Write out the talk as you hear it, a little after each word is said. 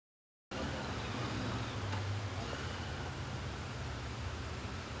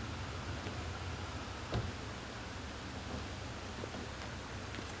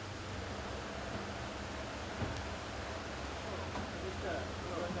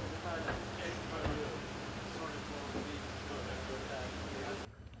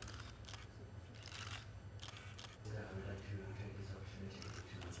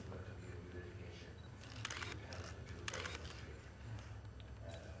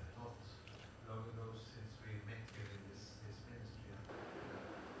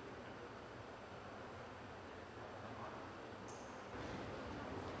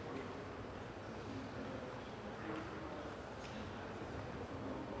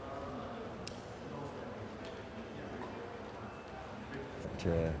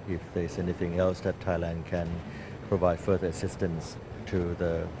if there's anything else that Thailand can provide further assistance to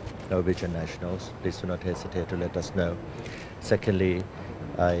the Norwegian nationals, please do not hesitate to let us know. Secondly,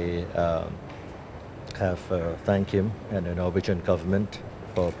 I have thanked him and the Norwegian government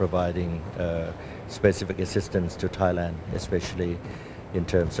for providing specific assistance to Thailand, especially in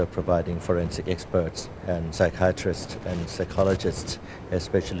terms of providing forensic experts and psychiatrists and psychologists,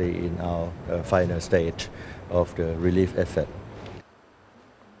 especially in our final stage of the relief effort.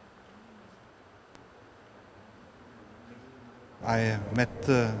 I met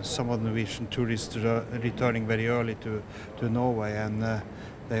some of the Norwegian tourists returning very early to Norway, and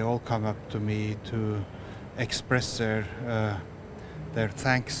they all come up to me to express their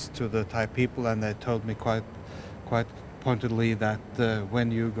thanks to the Thai people, and they told me quite pointedly that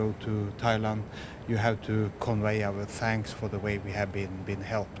when you go to Thailand, you have to convey our thanks for the way we have been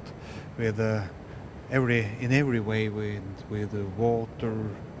helped with in every way, with water,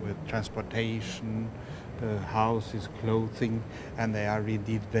 with transportation, houses, clothing, and they are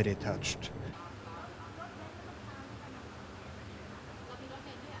indeed very touched.